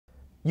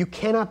You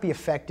cannot be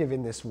effective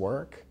in this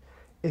work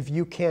if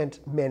you can't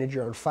manage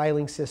your own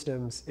filing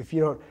systems. If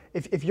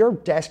your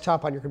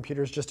desktop on your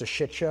computer is just a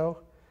shit show,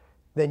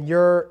 then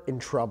you're in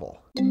trouble.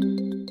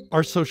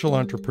 Our social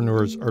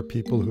entrepreneurs are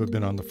people who have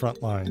been on the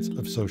front lines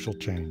of social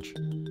change.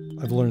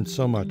 I've learned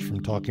so much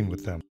from talking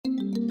with them.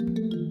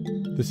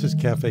 This is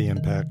Cafe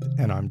Impact,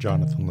 and I'm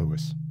Jonathan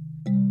Lewis.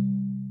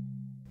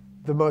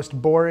 The most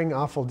boring,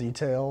 awful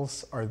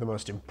details are the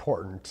most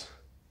important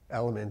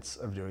elements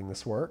of doing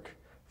this work.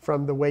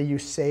 From the way you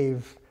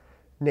save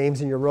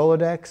names in your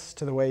Rolodex,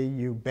 to the way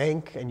you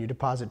bank and you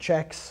deposit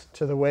checks,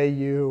 to the way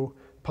you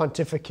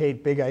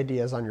pontificate big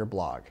ideas on your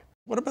blog.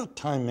 What about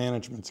time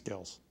management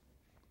skills?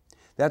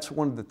 That's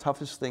one of the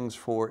toughest things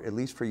for, at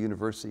least for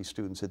university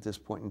students at this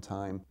point in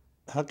time.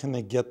 How can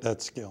they get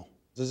that skill?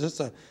 Is this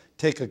a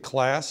take a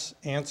class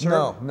answer?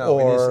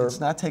 No, it's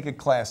not take a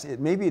class.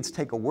 Maybe it's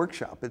take a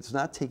workshop. It's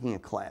not taking a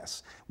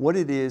class. What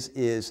it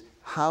is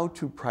how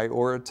to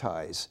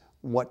prioritize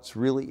what's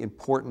really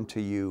important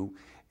to you,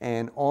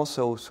 and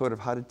also sort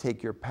of how to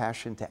take your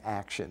passion to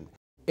action.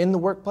 In the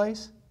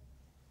workplace,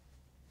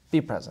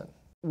 be present.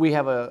 We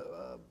have a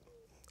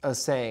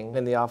saying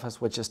in the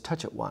office, which is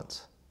touch it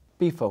once.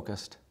 Be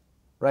focused,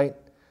 right?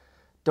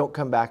 Don't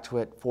come back to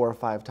it 4 or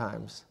 5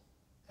 times.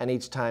 And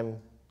each time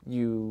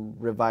you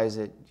revise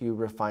it, you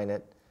refine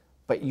it,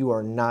 but you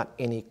are not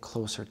any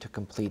closer to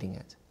completing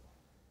it.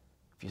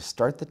 If you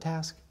start the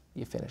task,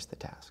 you finish the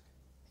task.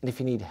 And if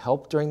you need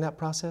help during that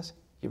process,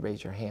 you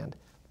raise your hand,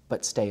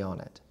 but stay on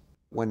it.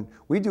 When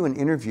we do an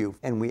interview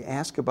and we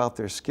ask about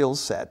their skill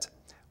set,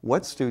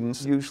 what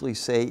students usually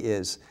say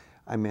is,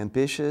 I'm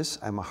ambitious,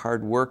 I'm a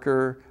hard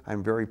worker,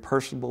 I'm very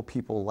personable,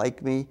 people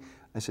like me.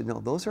 I said, no,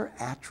 those are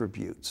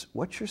attributes.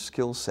 What's your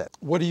skill set?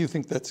 What do you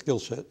think that skill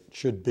set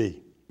should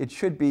be? It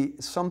should be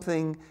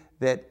something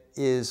that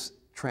is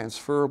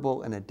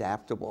transferable and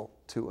adaptable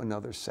to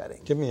another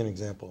setting. Give me an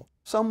example.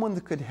 Someone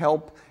that could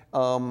help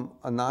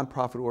a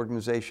nonprofit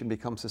organization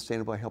become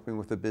sustainable by helping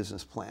with a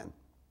business plan,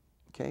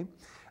 okay?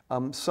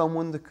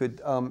 Someone that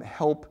could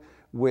help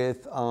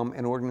with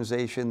an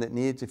organization that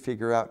needed to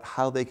figure out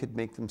how they could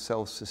make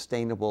themselves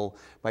sustainable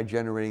by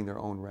generating their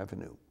own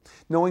revenue.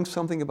 Knowing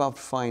something about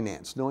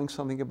finance, knowing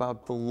something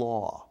about the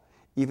law,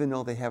 even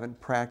though they haven't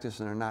practiced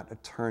and are not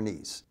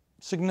attorneys.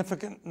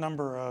 Significant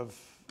number of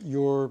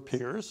your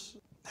peers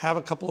have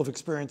a couple of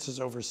experiences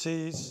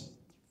overseas,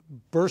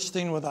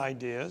 bursting with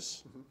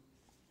ideas.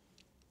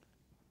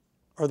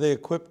 Are they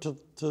equipped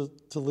to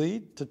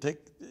lead, to take?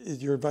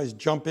 Is your advice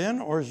jump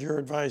in, or is your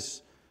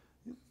advice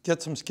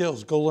get some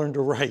skills, go learn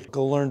to write,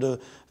 go learn to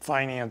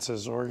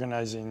finances,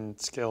 organizing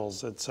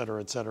skills, et cetera,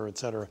 et cetera, et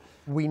cetera?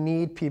 We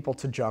need people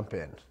to jump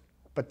in,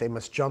 but they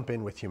must jump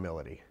in with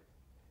humility.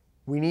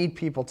 We need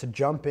people to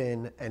jump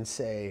in and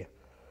say,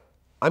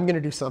 I'm going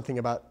to do something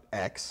about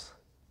X,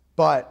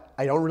 but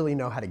I don't really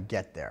know how to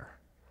get there,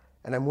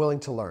 and I'm willing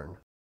to learn.